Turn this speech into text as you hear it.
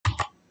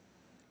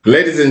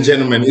Ladies and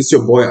gentlemen, it's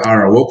your boy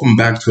Ara. Welcome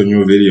back to a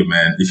new video,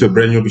 man. If you're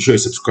brand new, be sure you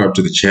subscribe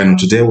to the channel.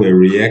 Today we're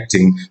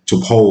reacting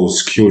to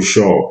POLESQUE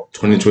Show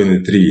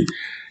 2023,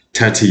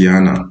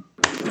 Tatyana.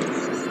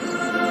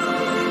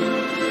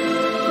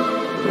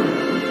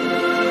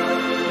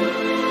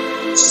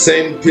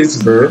 St.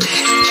 Petersburg.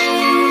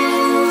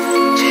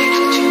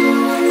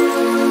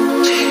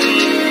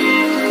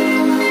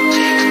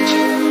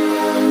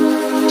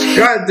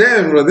 God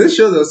damn, bro, this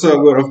shows are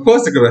so good. Of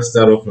course they're gonna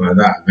start off like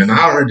that, man.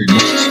 I already know.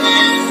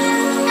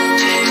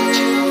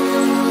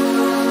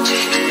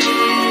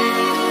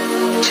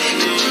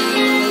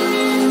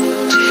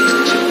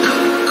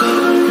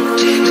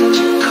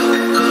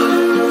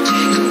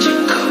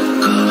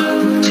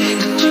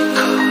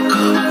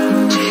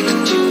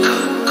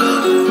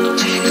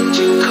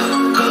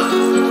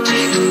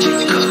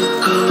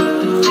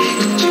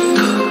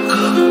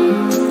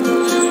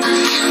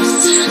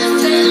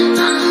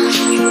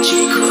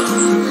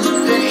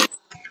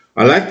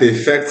 I like the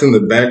effects in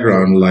the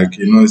background, like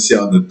you see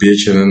how the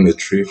beach and then the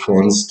tree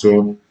fronds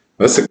too.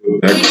 That's a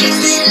good background.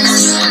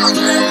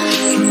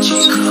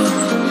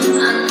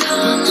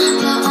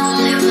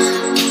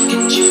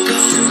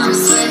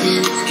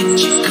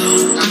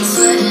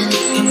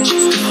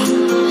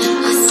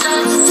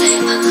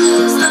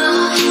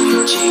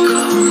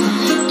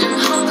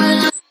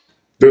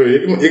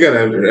 Dude, you gotta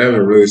have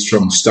a really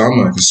strong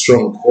stomach, a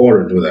strong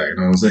core to do that, you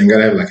know what I'm saying? You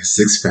gotta have like a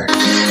six-pack.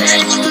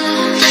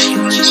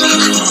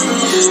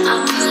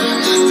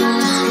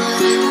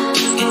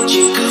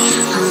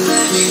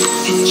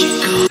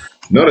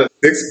 Not a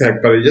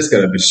six-pack, but you just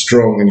gotta be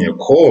strong in your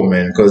core,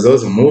 man, because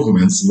those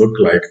movements look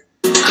like...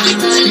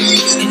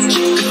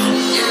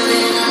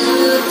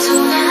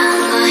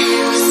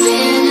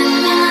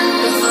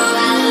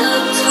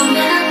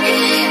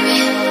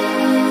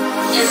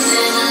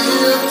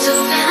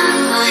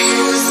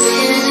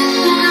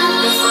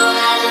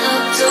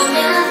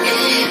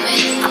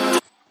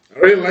 I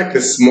really like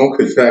the smoke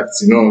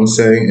effects, you know what I'm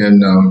saying?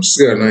 And she's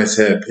got a nice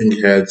hair,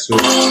 pink hair too.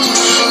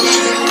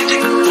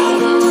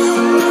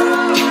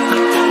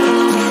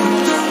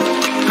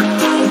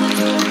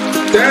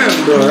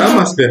 Damn, bro, that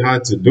must be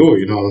hard to do,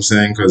 you know what I'm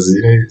saying? Because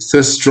it's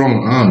just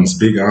strong arms,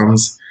 big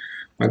arms.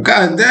 But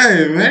god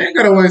damn, man, you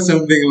gotta wear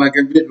something like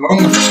a bit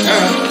longer.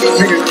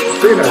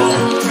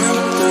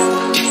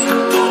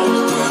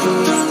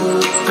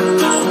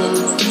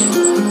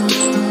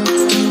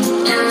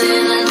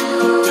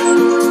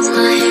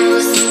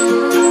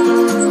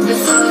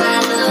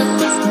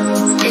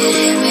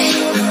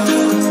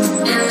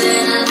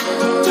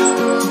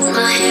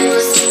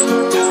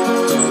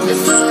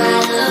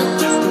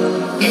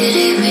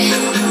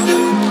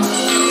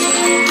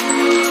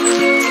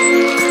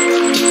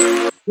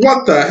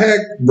 What the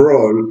heck,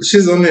 bro?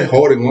 She's only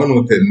holding on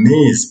with her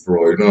knees,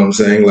 bro. You know what I'm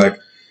saying? Like,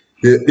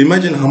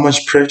 imagine how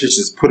much pressure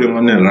she's putting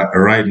on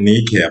her right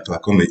kneecap,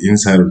 like on the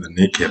inside of the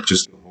kneecap,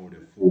 just to hold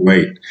her full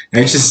weight.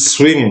 And she's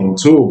swinging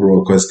too,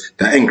 bro, because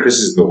that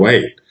increases the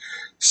weight.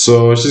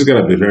 So she's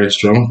gotta be very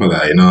strong for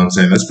that. You know what I'm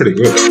saying? That's pretty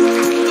good.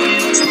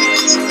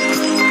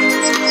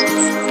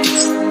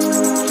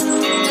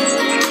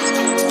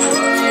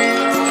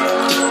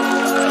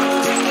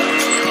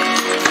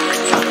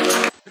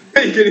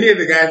 You can hear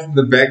the guys in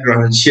the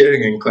background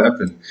cheering and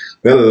clapping.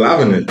 They're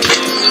loving it.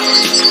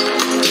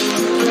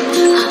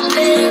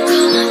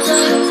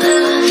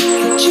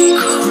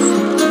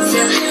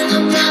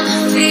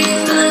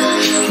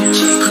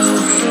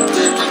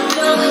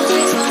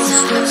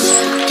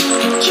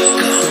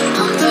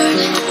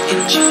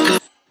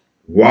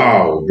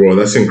 Wow, bro,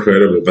 that's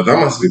incredible. But that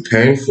must be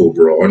painful,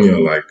 bro, on your,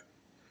 like,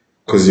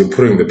 because you're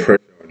putting the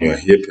pressure on your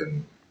hip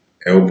and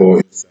elbow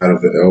inside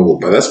of the elbow.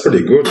 But that's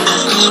pretty good.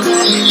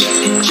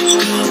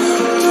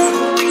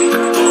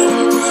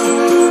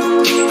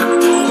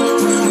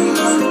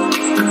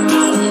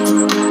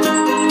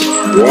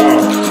 Wow.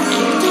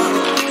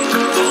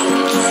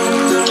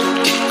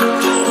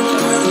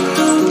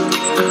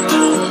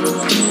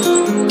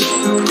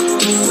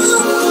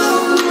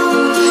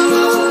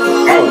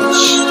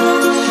 Ouch.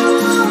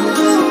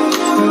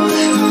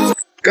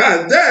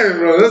 God damn,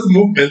 bro, those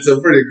movements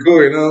are pretty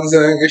cool, you know what I'm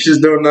saying? If she's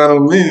doing that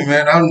on me,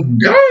 man, I'm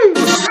done.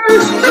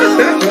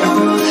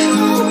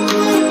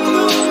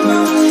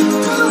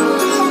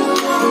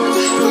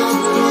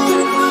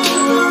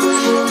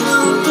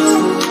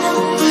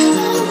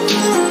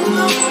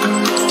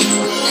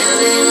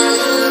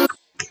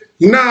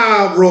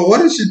 Nah, bro,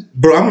 what is she?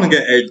 Bro, I'm gonna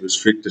get age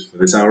restricted for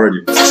this. I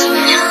already know.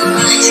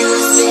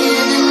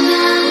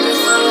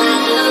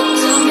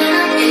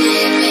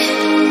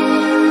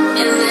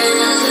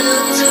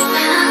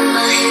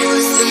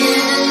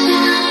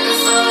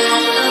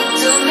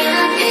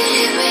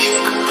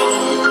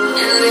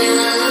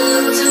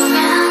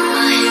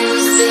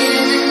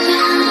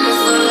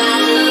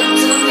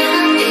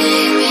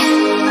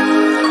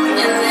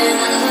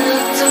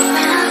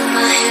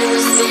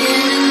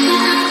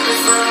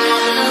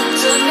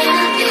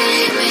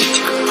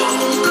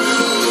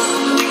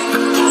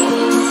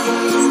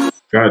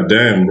 God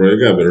damn, bro, you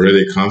gotta be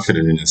really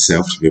confident in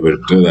yourself to be able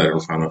to do that in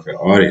front of your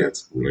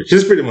audience. Bro.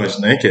 She's pretty much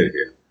naked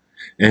here.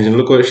 And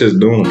look what she's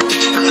doing.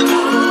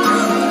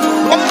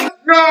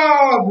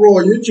 No,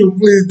 bro, YouTube,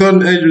 please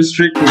don't age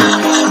restrict me.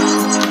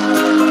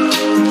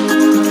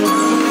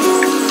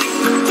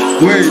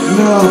 Wait,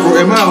 no, bro,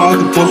 am I allowed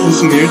to post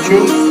this on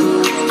YouTube?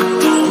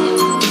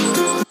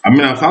 I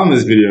mean, I found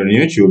this video on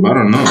YouTube, I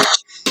don't know.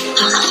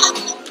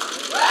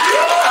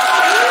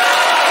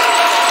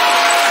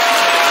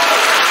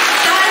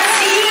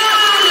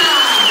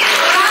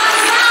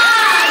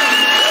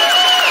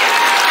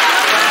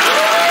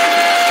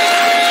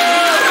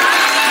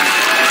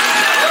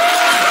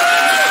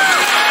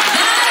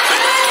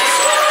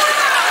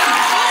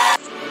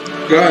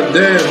 God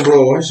damn,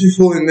 bro. Why is she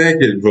fully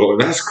naked, bro?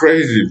 That's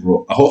crazy,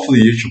 bro.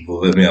 Hopefully YouTube will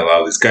let me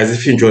allow this. Guys,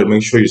 if you enjoyed,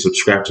 make sure you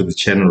subscribe to the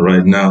channel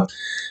right now.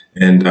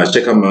 And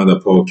check out my other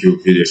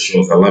POLESQUE video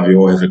shows. I love you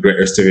all. Have a great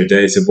rest of your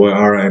day. It's your boy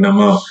Ara, and I'm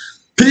out.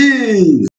 Peace!